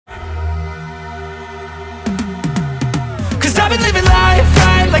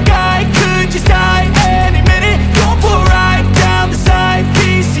just die any minute. Going for a ride down the side,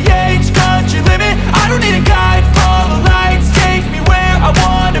 PCH, country limit. I don't need a guide, follow lights, take me where I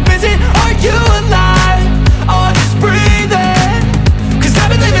wanna visit. Are you alive? Or just breathing? Cause I've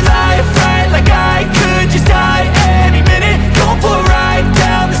been living life right like I could just die any minute. Going for a ride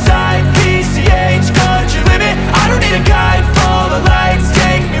down the side, PCH, country limit. I don't need a guide, follow lights,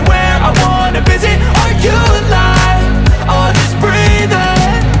 take me where I wanna visit. Are you alive? Or just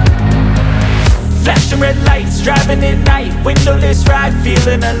breathing? Flashing red lights, driving at night, windowless ride,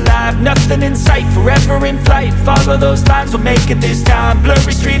 feeling alive. Nothing in sight, forever in flight. Follow those lines, we'll make it this time.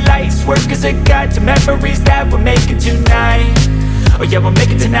 Blurry street lights, work as a guide to memories that we're making tonight. Oh yeah, we'll make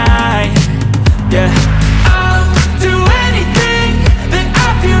it tonight. Yeah. I'll do anything that I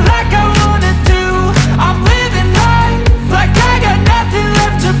feel like I wanna do. I'm living life like I got nothing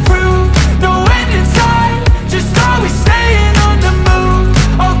left to prove. No end in sight, just always staying on the move.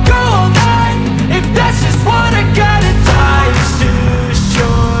 I'll go all night if that's just what I gotta do. Life's too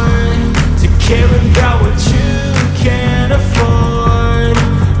short to care about what you can't afford.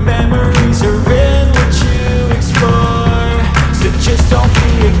 Memories are in what you explore, so just don't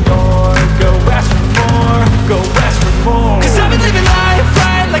be ignored. Go ask for more, go ask for more. Cause I've been living life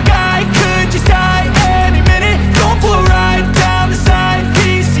right like I could just die any minute. Going for a ride down the side,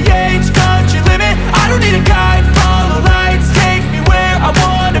 PCH, country limit. I don't need a guide, follow lights, take me where I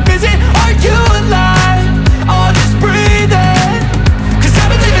wanna visit. Are you alive? Or just breathing? Cause I've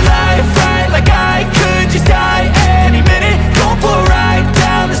been living life right like I could just die any minute. Going for a ride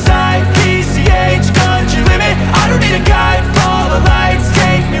down the side, PCH, country limit. I don't need a guide, follow lights,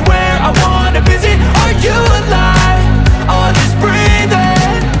 take me where I wanna visit. Are you alive? Or just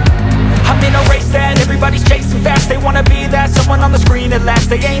breathing? I'm in a race that everybody's chasing fast. They wanna be that someone on the screen at last.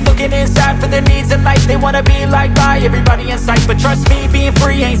 They ain't looking inside for their needs in life. They wanna be liked by everybody in sight. But trust me, being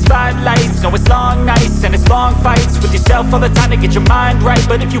free ain't spotlights. No, it's long nights and it's long fights with yourself all the time to get your mind right.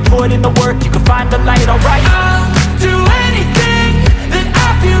 But if you put in the work, you can find the light, alright. I'll do anything that I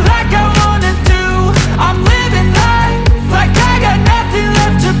feel like I wanna do. I'm living life like I got nothing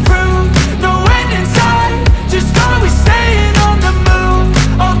left to prove. No end in sight, just always staying on the move.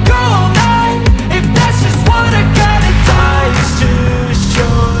 I'll go all night if that's just what I gotta do. Life's too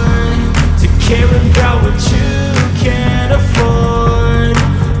short to care about what you